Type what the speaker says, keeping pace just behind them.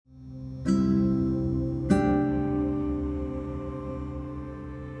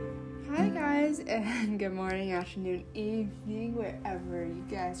and good morning, afternoon, evening, wherever you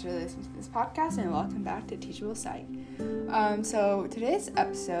guys are listening to this podcast, and welcome back to Teachable Psych. So today's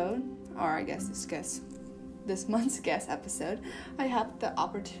episode, or I guess this month's guest episode, I have the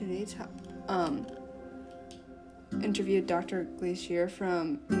opportunity to interview Dr. Glazier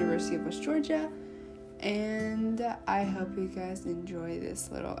from University of West Georgia, and I hope you guys enjoy this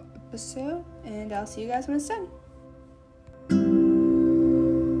little episode, and I'll see you guys when it's done.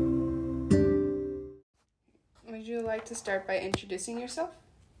 Would you like to start by introducing yourself?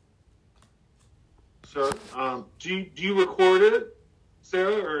 Sure. Do you record it,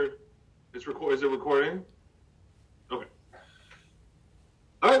 Sarah, or is it recording? Okay.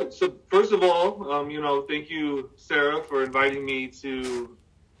 All right. So first of all, thank you, Sarah, for inviting me to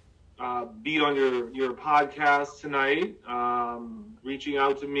be on your podcast tonight. Reaching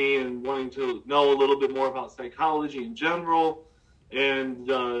out to me and wanting to know a little bit more about psychology in general, and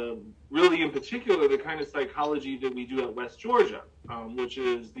really in particular the kind of psychology that we do at West Georgia, which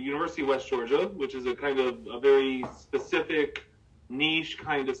is the University of West Georgia, which is a kind of a very specific niche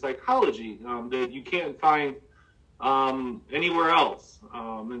kind of psychology that you can't find anywhere else.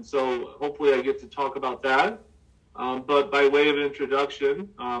 And so hopefully I get to talk about that. But by way of introduction,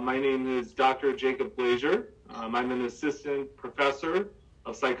 my name is Dr. Jacob Glazier. I'm an assistant professor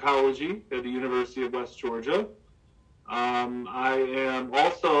of psychology at the University of West Georgia. I am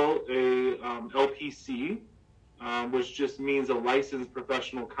also a LPC, which just means a licensed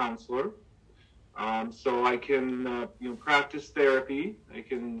professional counselor. So I can practice therapy. I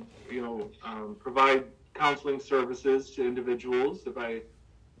can provide counseling services to individuals if I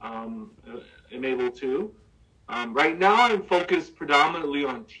am able to. Right now I'm focused predominantly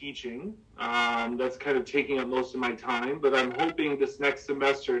on teaching. That's kind of taking up most of my time, but I'm hoping this next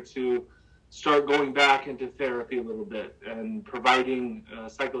semester to start going back into therapy a little bit and providing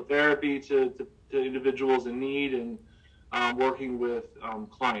psychotherapy to individuals in need and working with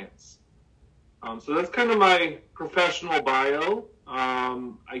clients. So that's kind of my professional bio.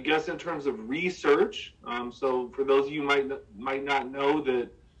 I guess in terms of research, so for those of you might not know that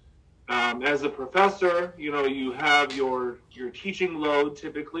as a professor, you have your teaching load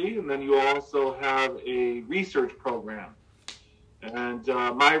typically, and then you also have a research program. And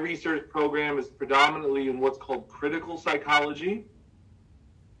my research program is predominantly in what's called critical psychology.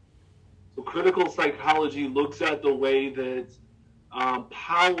 So critical psychology looks at the way that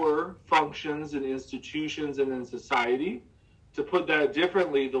power functions in institutions and in society. To put that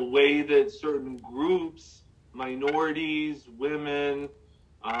differently, the way that certain groups, minorities, women,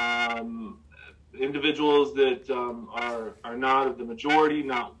 individuals that are not of the majority,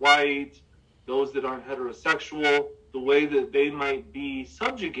 not white, those that aren't heterosexual, the way that they might be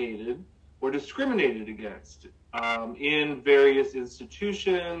subjugated or discriminated against in various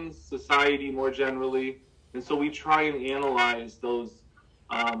institutions, society more generally. And so we try and analyze those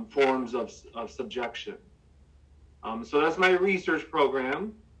forms of subjection. So that's my research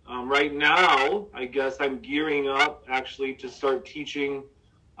program. Right now, I guess I'm gearing up actually to start teaching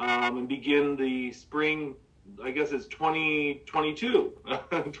and begin the spring, I guess it's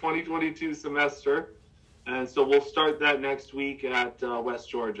 2022 semester. And so we'll start that next week at West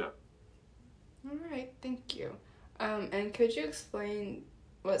Georgia. All right, thank you. And could you explain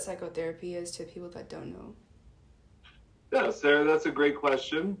what psychotherapy is to people that don't know? Yeah, Sarah, that's a great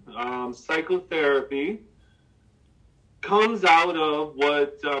question. Psychotherapy comes out of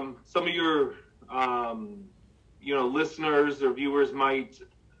what some of your listeners or viewers might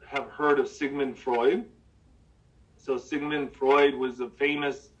have heard of Sigmund Freud. So Sigmund Freud was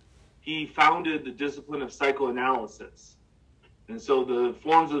he founded the discipline of psychoanalysis. And so the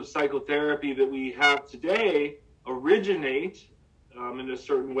forms of psychotherapy that we have today originate in a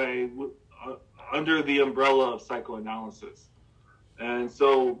certain way under the umbrella of psychoanalysis. And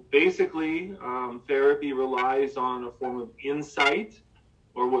so basically, therapy relies on a form of insight,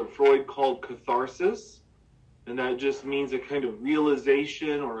 or what Freud called catharsis. And that just means a kind of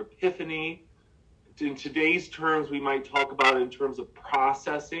realization or epiphany. In today's terms, we might talk about it in terms of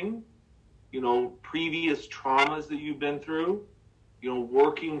processing, previous traumas that you've been through,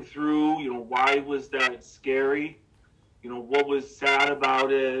 working through, why was that scary? What was sad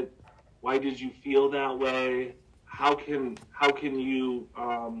about it? Why did you feel that way? How can you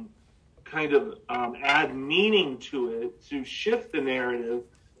add meaning to it to shift the narrative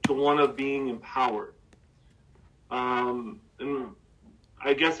to one of being empowered? And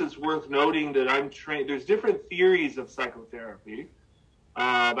I guess it's worth noting that there's different theories of psychotherapy.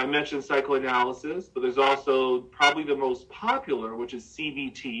 I mentioned psychoanalysis, but there's also probably the most popular, which is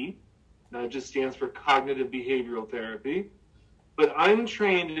CBT. That just stands for cognitive behavioral therapy. But I'm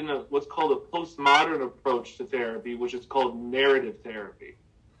trained in what's called a postmodern approach to therapy, which is called narrative therapy.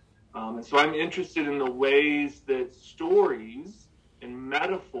 And so I'm interested in the ways that stories and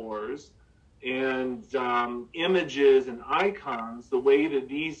metaphors and images and icons, the way that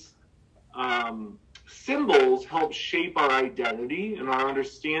these symbols help shape our identity and our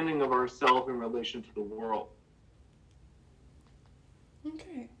understanding of ourselves in relation to the world.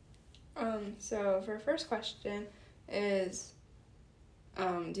 Okay. So for our first question is,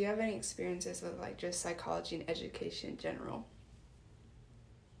 do you have any experiences with like just psychology and education in general?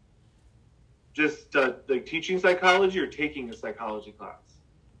 Just like teaching psychology or taking a psychology class?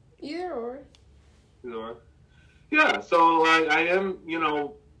 Either or. Either or. Yeah, so I am,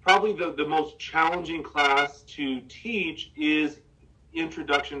 probably the most challenging class to teach is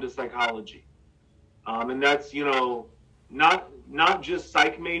Introduction to Psychology. And that's, not just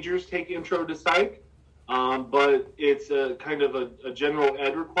psych majors take Intro to Psych, but it's a kind of a general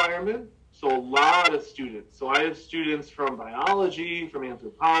ed requirement. So a lot of students. So I have students from biology, from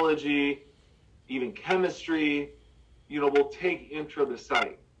anthropology, even chemistry, will take Intro to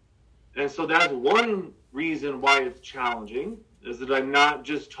Psych. And so that's one reason why it's challenging, is that I'm not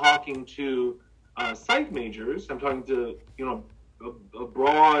just talking to psych majors. I'm talking to, a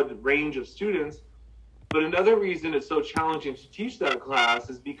broad range of students. But another reason it's so challenging to teach that class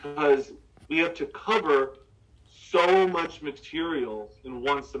is because we have to cover so much material in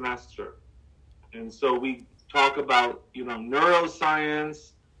one semester. And so we talk about,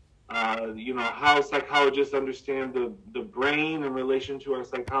 neuroscience, how psychologists understand the brain in relation to our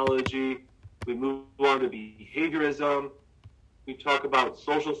psychology. We move on to behaviorism. We talk about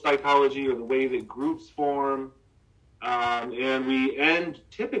social psychology, or the way that groups form. And we end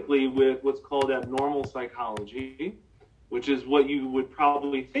typically with what's called abnormal psychology, which is what you would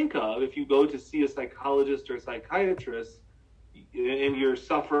probably think of if you go to see a psychologist or a psychiatrist and you're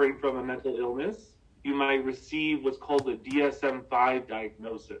suffering from a mental illness. You might receive what's called the DSM-5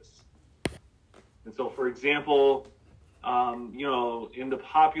 diagnosis. And so, for example, in the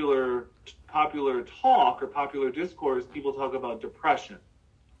popular talk or popular discourse, people talk about depression.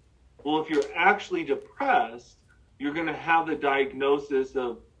 Well, if you're actually depressed, you're going to have the diagnosis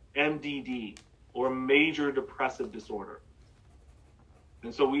of MDD, or major depressive disorder.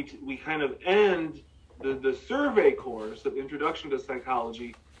 And so we kind of end the survey course of Introduction to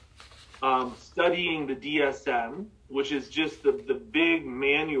Psychology studying the DSM, which is just the big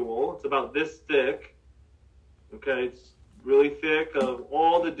manual. It's about this thick. Okay, it's really thick, of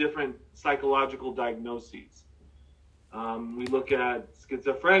all the different psychological diagnoses. We look at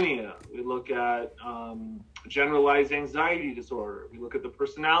schizophrenia. We look at generalized anxiety disorder. We look at the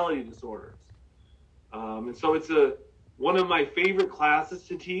personality disorders. And so it's one of my favorite classes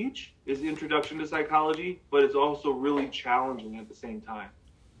to teach is Introduction to Psychology, but it's also really challenging at the same time.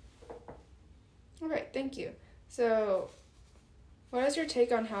 All right, thank you. So, what is your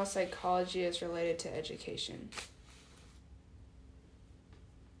take on how psychology is related to education?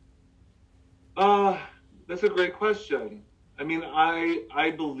 That's a great question. I mean,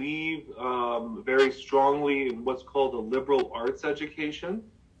 I believe very strongly in what's called a liberal arts education.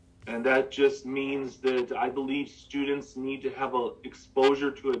 And that just means that I believe students need to have exposure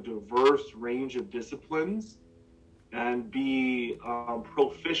to a diverse range of disciplines and be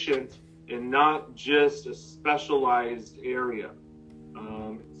proficient in not just a specialized area.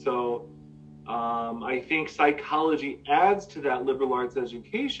 I think psychology adds to that liberal arts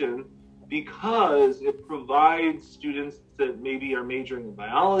education because it provides students that maybe are majoring in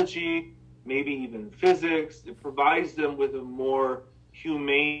biology, maybe even physics. It provides them with a more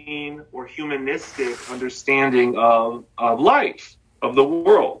humane or humanistic understanding of life, of the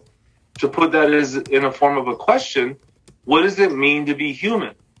world. To put that as in a form of a question, what does it mean to be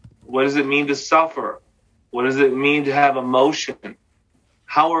human? What does it mean to suffer? What does it mean to have emotion?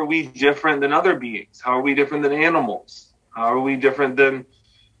 How are we different than other beings? How are we different than animals? How are we different than,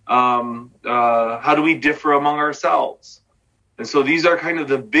 how do we differ among ourselves? And so these are kind of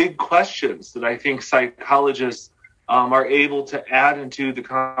the big questions that I think psychologists are able to add into the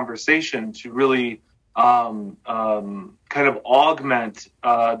conversation to really kind of augment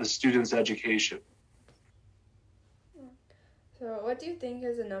the student's education. So what do you think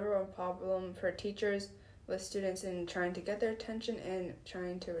is the number one problem for teachers with students in trying to get their attention and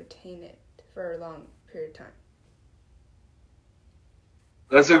trying to retain it for a long period of time?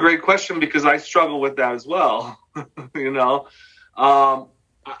 That's a great question because I struggle with that as well.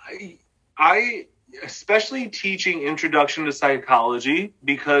 I especially teaching Introduction to Psychology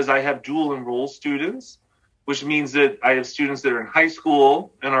because I have dual enroll students, which means that I have students that are in high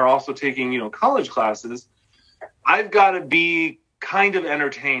school and are also taking, college classes. I've got to be kind of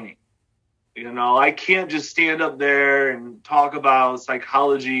entertaining. I can't just stand up there and talk about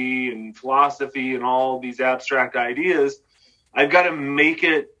psychology and philosophy and all these abstract ideas. I've got to make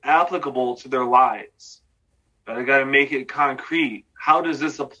it applicable to their lives. I've got to make it concrete. How does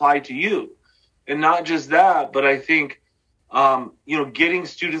this apply to you? And not just that, but I think, getting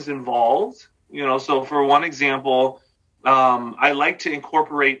students involved, so for one example, I like to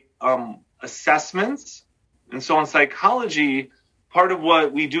incorporate assessments. And so in psychology, part of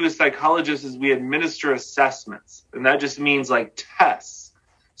what we do as psychologists is we administer assessments. And that just means like tests.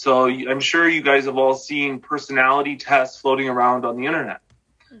 So I'm sure you guys have all seen personality tests floating around on the internet.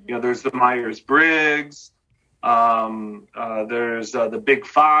 Mm-hmm. There's the Myers-Briggs, there's the Big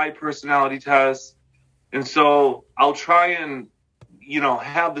Five personality test. And so I'll try and,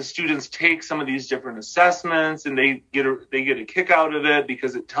 have the students take some of these different assessments, and they get a kick out of it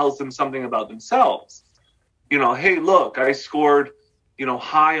because it tells them something about themselves. Hey, look, I scored,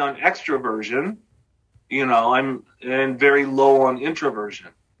 high on extroversion, I'm and very low on introversion.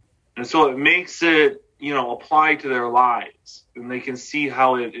 And so it makes it, apply to their lives, and they can see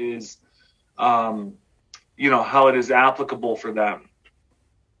how it is, how it is applicable for them.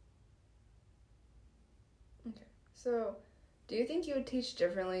 Okay. So do you think you would teach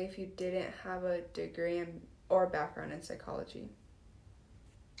differently if you didn't have a degree or background in psychology?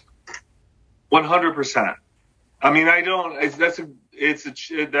 100%. I mean, I don't. That's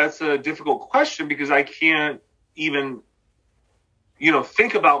a difficult question because I can't even,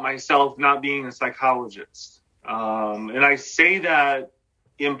 think about myself not being a psychologist. And I say that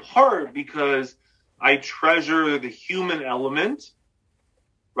in part because I treasure the human element.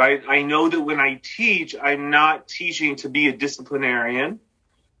 Right? I know that when I teach, I'm not teaching to be a disciplinarian.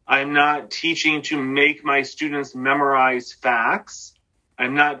 I'm not teaching to make my students memorize facts.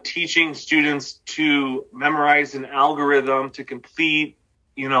 I'm not teaching students to memorize an algorithm to complete,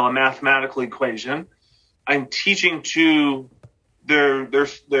 a mathematical equation. I'm teaching to their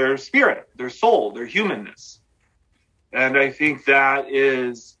spirit, their soul, their humanness. And I think that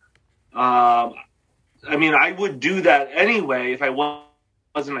is, I would do that anyway if I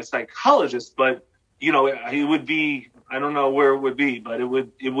wasn't a psychologist, but, it would be, I don't know where it would be, but it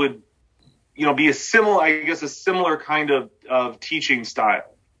would, be a similar kind of teaching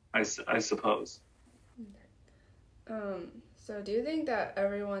style, I suppose. So do you think that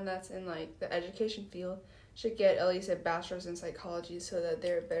everyone that's in like the education field should get at least a bachelor's in psychology so that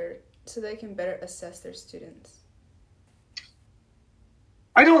they can better assess their students?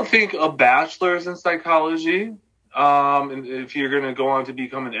 I don't think a bachelor's in psychology, if you're going to go on to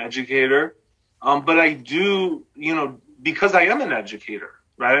become an educator, but I do, because I am an educator.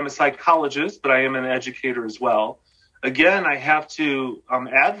 Right, I'm a psychologist, but I am an educator as well. Again, I have to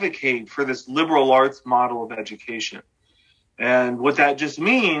advocate for this liberal arts model of education. And what that just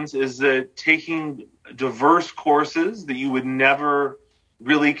means is that taking diverse courses that you would never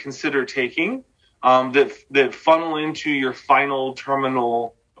really consider taking, that funnel into your final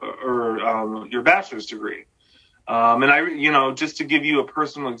terminal or your bachelor's degree. And I, just to give you a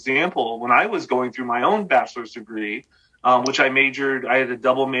personal example, when I was going through my own bachelor's degree, which I had a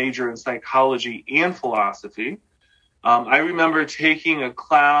double major in psychology and philosophy. I remember taking a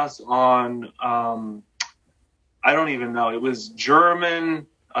class on, I don't even know, it was German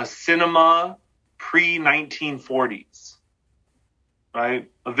cinema pre-1940s, right?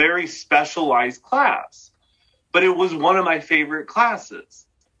 A very specialized class. But it was one of my favorite classes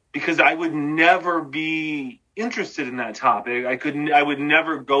because I would never be interested in that topic. I would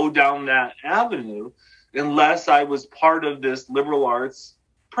never go down that avenue unless I was part of this liberal arts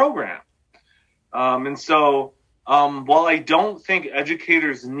program. And so while I don't think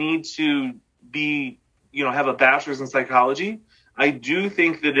educators need to be, have a bachelor's in psychology, I do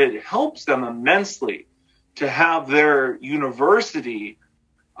think that it helps them immensely to have their university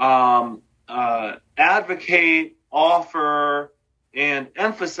advocate, offer, and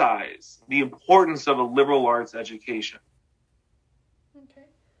emphasize the importance of a liberal arts education. Okay.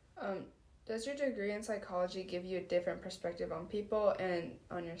 Does your degree in psychology give you a different perspective on people and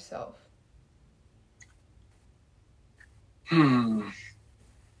on yourself?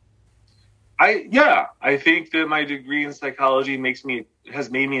 I think that my degree in psychology has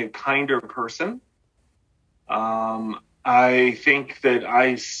made me a kinder person. I think that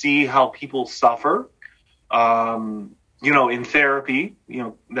I see how people suffer. In therapy,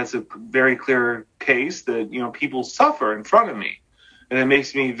 that's a very clear case that, people suffer in front of me. And it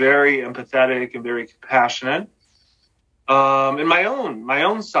makes me very empathetic and very compassionate. And my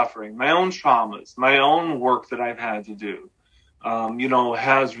own suffering, my own traumas, my own work that I've had to do.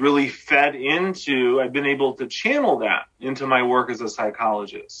 has really fed into, I've been able to channel that into my work as a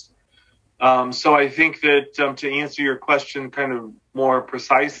psychologist. So I think that to answer your question kind of more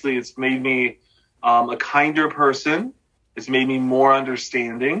precisely, it's made me a kinder person. It's made me more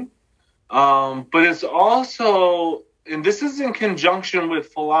understanding. But it's also, and this is in conjunction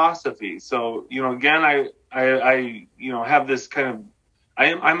with philosophy. So, again, I have this kind of,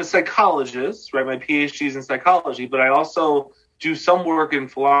 I'm a psychologist, right? My PhD is in psychology, but I also do some work in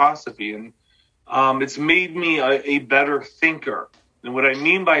philosophy, and it's made me a better thinker. And what I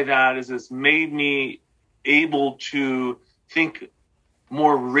mean by that is it's made me able to think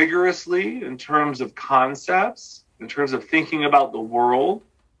more rigorously in terms of concepts, in terms of thinking about the world,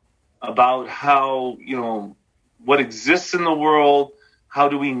 about how, what exists in the world, how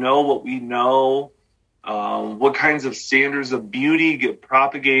do we know what we know, what kinds of standards of beauty get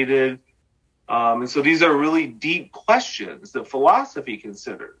propagated. And so these are really deep questions that philosophy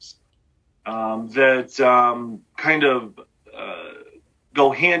considers that kind of go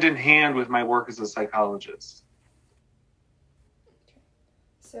hand in hand with my work as a psychologist.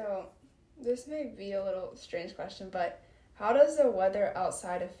 So this may be a little strange question, but how does the weather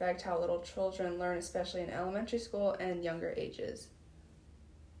outside affect how little children learn, especially in elementary school and younger ages?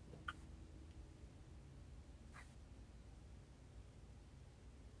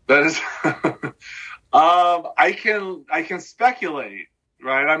 That is, I can speculate,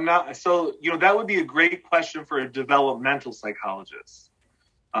 right? I'm not, so, that would be a great question for a developmental psychologist.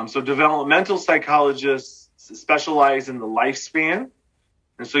 So developmental psychologists specialize in the lifespan.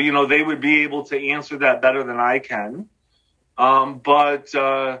 And so, they would be able to answer that better than I can. But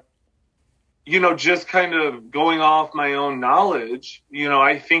just kind of going off my own knowledge,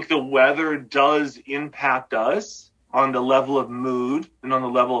 I think the weather does impact us on the level of mood and on the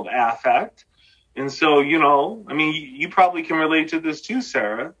level of affect. And so, you probably can relate to this too,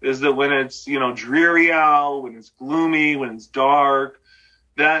 Sarah, is that when it's, dreary out, when it's gloomy, when it's dark,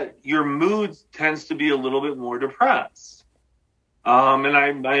 that your mood tends to be a little bit more depressed. And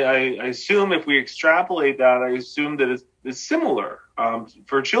I assume if we extrapolate that, I assume that it's similar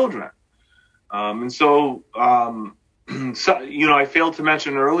for children. And so, I failed to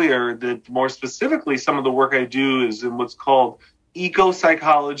mention earlier that more specifically, some of the work I do is in what's called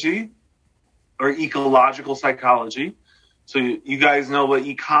eco-psychology or ecological psychology. So you guys know what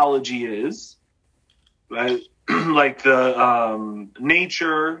ecology is, right? Like the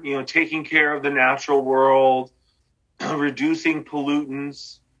nature, taking care of the natural world, reducing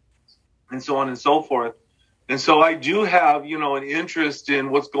pollutants, and so on and so forth. And so I do have, an interest in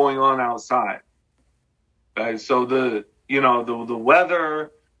what's going on outside. Right? So the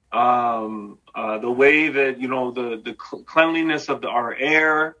weather, the way that, the cleanliness of our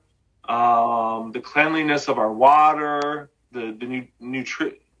air, the cleanliness of our water, the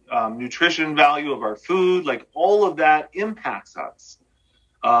nutrition value of our food, like all of that impacts us.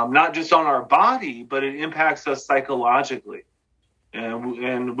 Not just on our body, but it impacts us psychologically.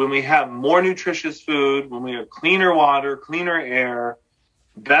 And when we have more nutritious food, when we have cleaner water, cleaner air,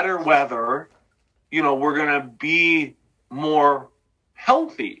 better weather, we're going to be more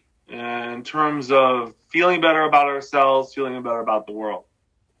healthy in terms of feeling better about ourselves, feeling better about the world.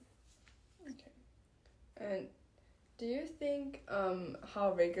 Okay. And do you think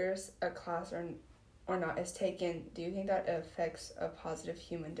how rigorous a class or not is taken, do you think that affects a positive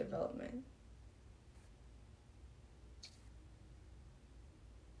human development?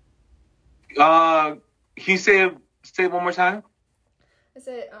 Can you say it one more time? I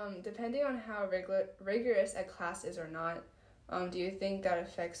said, depending on how rigorous a class is or not, do you think that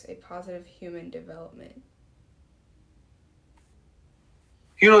affects a positive human development?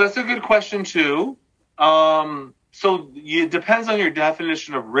 That's a good question too. So it depends on your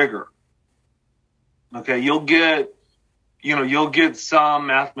definition of rigor. Okay, you'll get some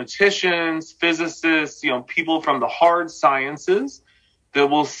mathematicians, physicists, people from the hard sciences that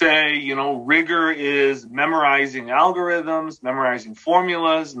will say, rigor is memorizing algorithms, memorizing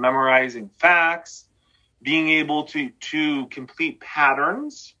formulas, memorizing facts, being able to complete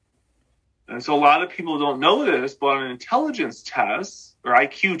patterns. And so a lot of people don't know this, but on an intelligence test or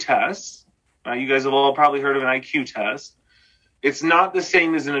IQ test, you guys have all probably heard of an IQ test, it's not the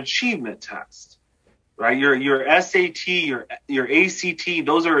same as an achievement test, right? Your SAT, your ACT,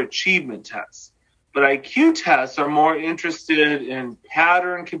 those are achievement tests. But IQ tests are more interested in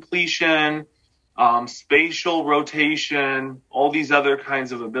pattern completion, spatial rotation, all these other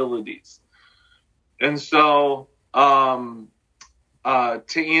kinds of abilities. And so, to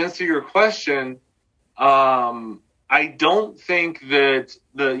answer your question, I don't think that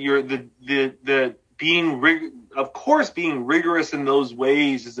that being of course, being rigorous in those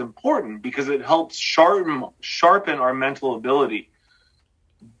ways is important because it helps sharpen our mental ability.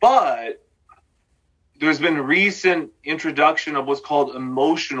 But there's been recent introduction of what's called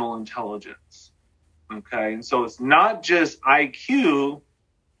emotional intelligence. Okay, and so it's not just IQ,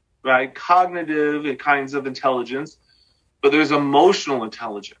 right, cognitive kinds of intelligence, but there's emotional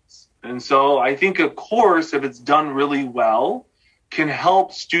intelligence. And so I think a course, if it's done really well, can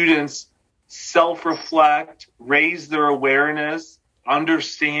help students self-reflect, raise their awareness,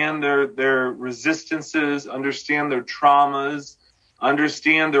 understand their resistances, understand their traumas,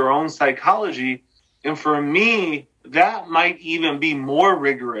 understand their own psychology. And for me, that might even be more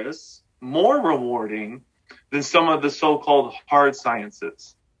rigorous, more rewarding than some of the so-called hard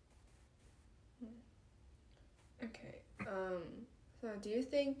sciences. Okay. So do you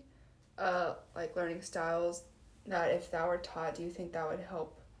think, like learning styles, that if that were taught, do you think that would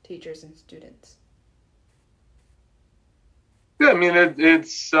help teachers and students? Yeah, I mean,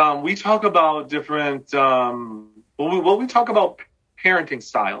 it's we talk about different, we talk about parenting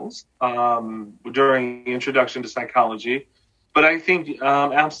styles during Introduction to Psychology. But I think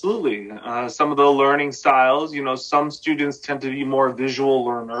absolutely, some of the learning styles, some students tend to be more visual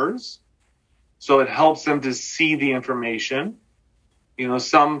learners. So it helps them to see the information.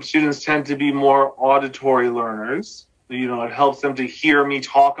 Some students tend to be more auditory learners. It helps them to hear me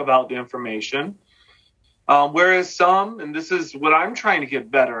talk about the information. Whereas some, and this is what I'm trying to get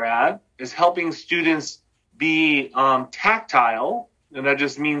better at, is helping students be tactile. And that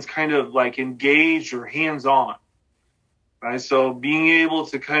just means kind of like engaged or hands-on. Right? So being able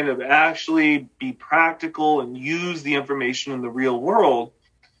to kind of actually be practical and use the information in the real world,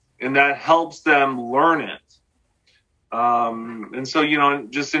 and that helps them learn it. And so,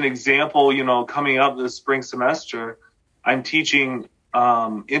 just an example, coming up this spring semester, I'm teaching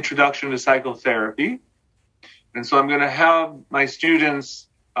Introduction to Psychotherapy. And so I'm going to have my students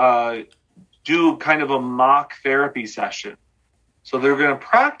do kind of a mock therapy session. So they're going to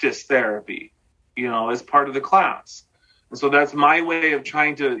practice therapy, as part of the class. And so that's my way of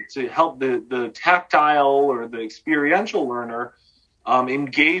trying to help the tactile or the experiential learner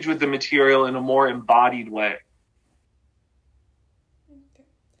engage with the material in a more embodied way. Okay.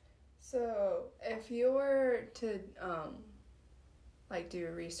 So if you were to do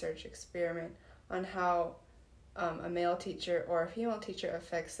a research experiment on how a male teacher or a female teacher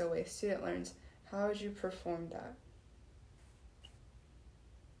affects the way a student learns, how would you perform that?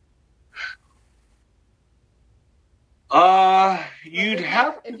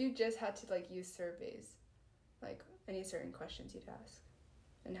 If you just had to use surveys, any certain questions you'd ask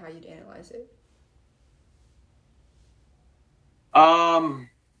and how you'd analyze it.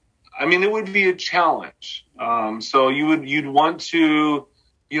 I mean, it would be a challenge. So you'd want to,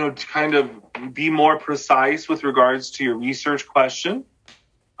 kind of be more precise with regards to your research question.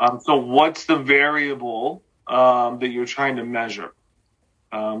 So what's the variable that you're trying to measure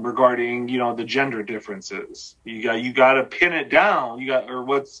regarding, the gender differences? You got to pin it down. You got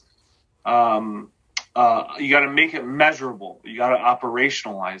to make it measurable. You got to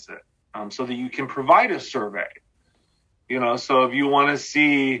operationalize it so that you can provide a survey. So if you want to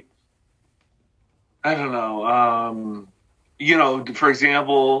see, I don't know, for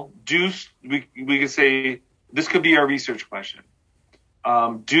example, we could say, this could be our research question.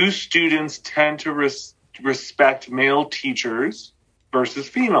 Do students tend to respect male teachers versus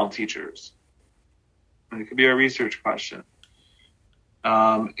female teachers? And it could be a research question.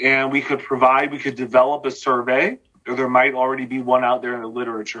 And we could develop a survey, or there might already be one out there in the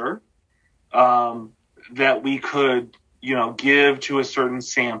literature, that we could, give to a certain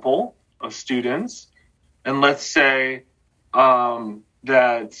sample of students. And let's say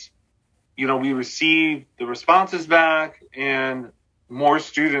that, we receive the responses back and more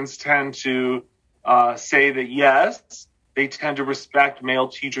students tend to say that, yes, they tend to respect male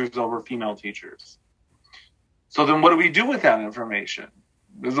teachers over female teachers. So then what do we do with that information?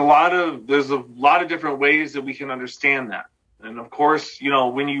 There's a lot of different ways that we can understand that. And of course,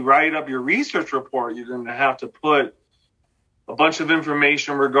 when you write up your research report, you're going to have to put a bunch of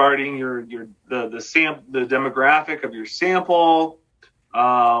information regarding the demographic of your sample.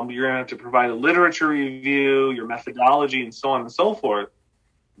 You're going to have to provide a literature review, your methodology, and so on and so forth.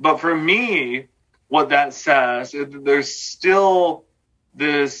 But for me, what that says is that there's still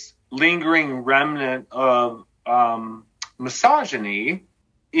this lingering remnant of misogyny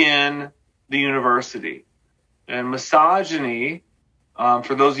in the university. And misogyny,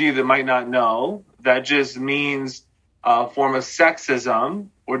 for those of you that might not know, that just means a form of sexism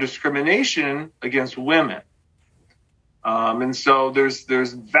or discrimination against women. And so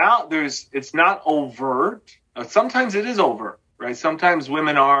it's not overt, sometimes it is overt, right? Sometimes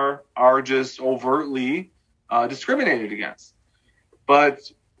women are just overtly discriminated against, but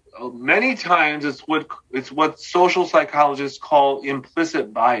many times it's what social psychologists call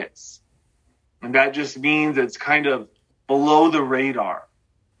implicit bias, and that just means it's kind of below the radar,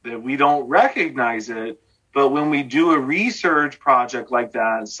 that we don't recognize it. But when we do a research project like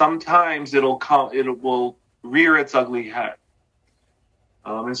that, sometimes it will rear its ugly head.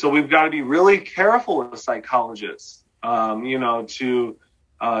 And so we've got to be really careful as psychologists, to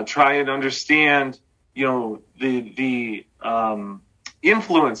try and understand, the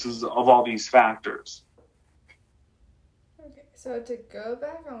influences of all these factors. Okay, so to go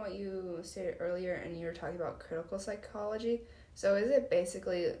back on what you stated earlier, and you were talking about critical psychology, so is it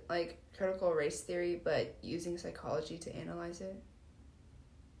basically like critical race theory, but using psychology to analyze it?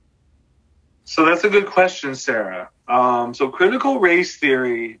 So that's a good question, Sarah. So critical race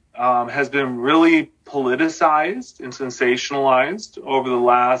theory has been really politicized and sensationalized over the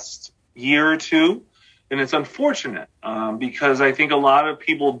last year or two. And it's unfortunate because I think a lot of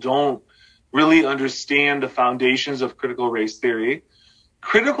people don't really understand the foundations of critical race theory.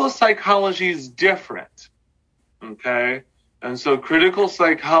 Critical psychology is different, okay? And so critical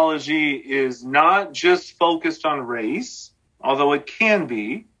psychology is not just focused on race, although it can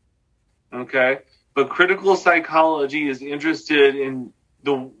be, okay? But critical psychology is interested in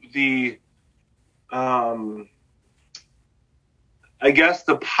the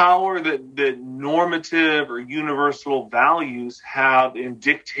power that normative or universal values have in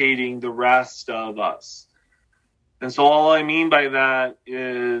dictating the rest of us. And so all I mean by that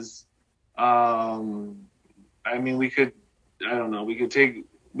is, we could take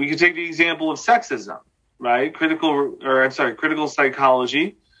the example of sexism, right? Critical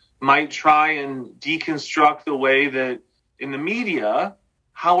psychology might try and deconstruct the way that in the media,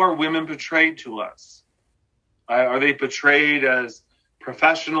 how are women portrayed to us? Are they portrayed as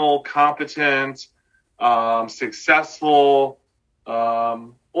professional, competent, successful, or,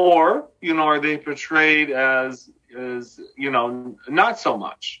 are they portrayed as not so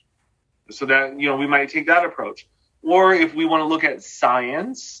much? So that, we might take that approach. Or if we want to look at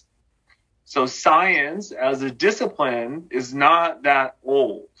science, so science as a discipline is not that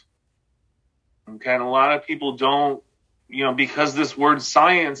old. Okay, and a lot of people don't, because this word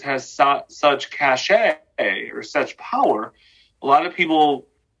science has such cachet or such power, a lot of people,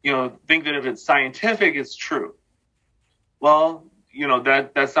 think that if it's scientific, it's true. Well,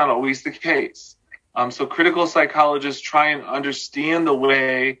 that's not always the case. So critical psychologists try and understand the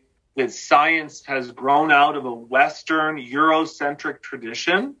way that science has grown out of a Western Eurocentric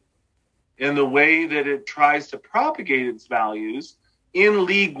tradition and the way that it tries to propagate its values in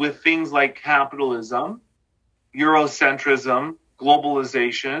league with things like capitalism, Eurocentrism,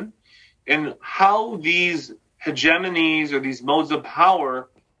 globalization, and how these hegemonies or these modes of power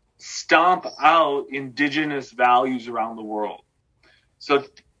stomp out indigenous values around the world. So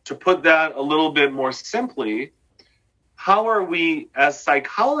to put that a little bit more simply, how are we as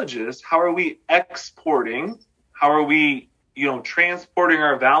psychologists, how are we exporting, how are we, transporting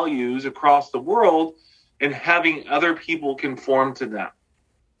our values across the world and having other people conform to them?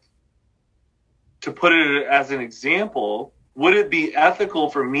 To put it as an example, would it be ethical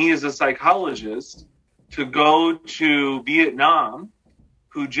for me as a psychologist to go to Vietnam,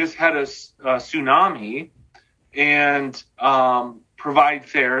 who just had a tsunami, and provide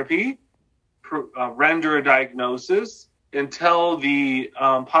therapy, render a diagnosis, and tell the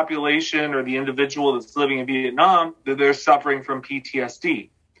population or the individual that's living in Vietnam that they're suffering from PTSD,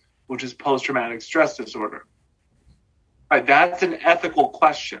 which is post-traumatic stress disorder? Right, that's an ethical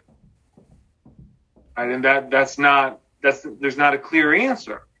question. Right, and there's not a clear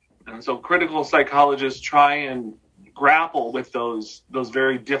answer. And so critical psychologists try and grapple with those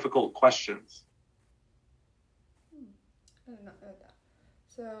very difficult questions. I did not know that.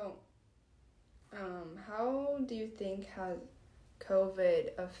 So, how do you think has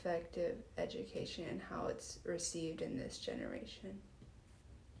COVID affected education and how it's received in this generation?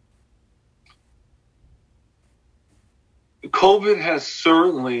 COVID has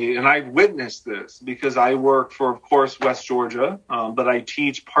certainly, and I've witnessed this because I work for, of course, West Georgia, but I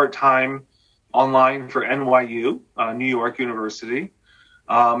teach part-time online for NYU, New York University.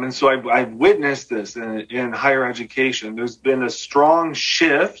 And so I've witnessed this in higher education. There's been a strong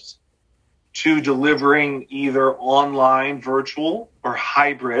shift to delivering either online, virtual, or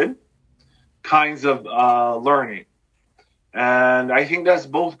hybrid kinds of learning. And I think that's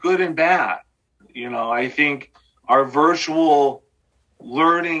both good and bad. I think our virtual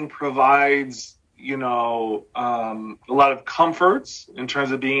learning provides, a lot of comforts in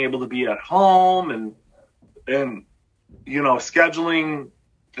terms of being able to be at home and and, scheduling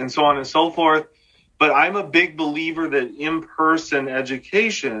and so on and so forth. But I'm a big believer that in-person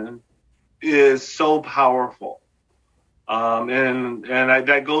education is so powerful.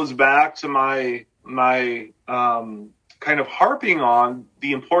 That goes back to my kind of harping on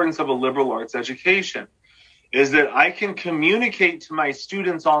the importance of a liberal arts education, is that I can communicate to my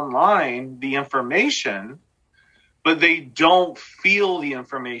students online the information, but they don't feel the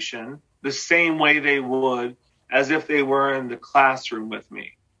information the same way they would as if they were in the classroom with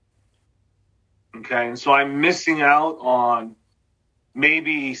me. Okay, and so I'm missing out on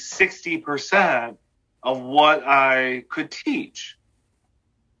maybe 60% of what I could teach.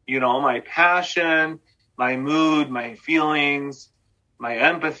 My passion, my mood, my feelings, my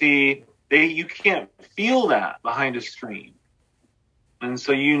empathy, you can't feel that behind a screen. And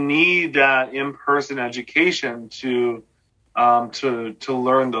so you need that in-person education to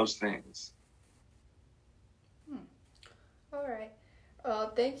learn those things. All right.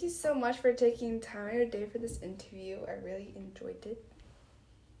 Well, thank you so much for taking time out of your day for this interview. I really enjoyed it.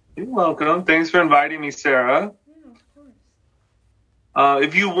 You're welcome. Thanks for inviting me, Sarah. Yeah, of course.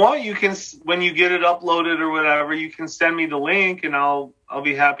 If you want, you can, when you get it uploaded or whatever, you can send me the link, and I'll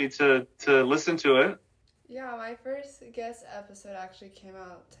be happy to listen to it. Yeah, my first guest episode actually came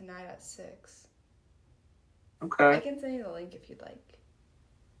out tonight at 6. Okay. I can send you the link if you'd like.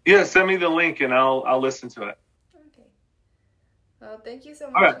 Yeah, send me the link, and I'll listen to it. Okay. Well, thank you so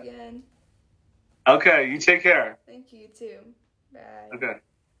much again. Okay, you take care. Thank you, too. Bye. Okay.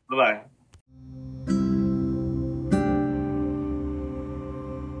 Bye-bye.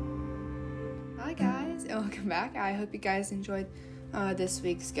 Hi, guys, and welcome back. I hope you guys enjoyed this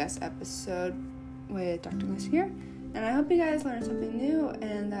week's guest episode with Dr. Glazier, and I hope you guys learned something new,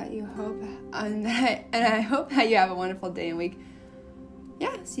 and that you hope, and I hope that you have a wonderful day and week.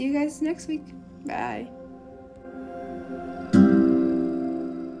 Yeah, see you guys next week. Bye.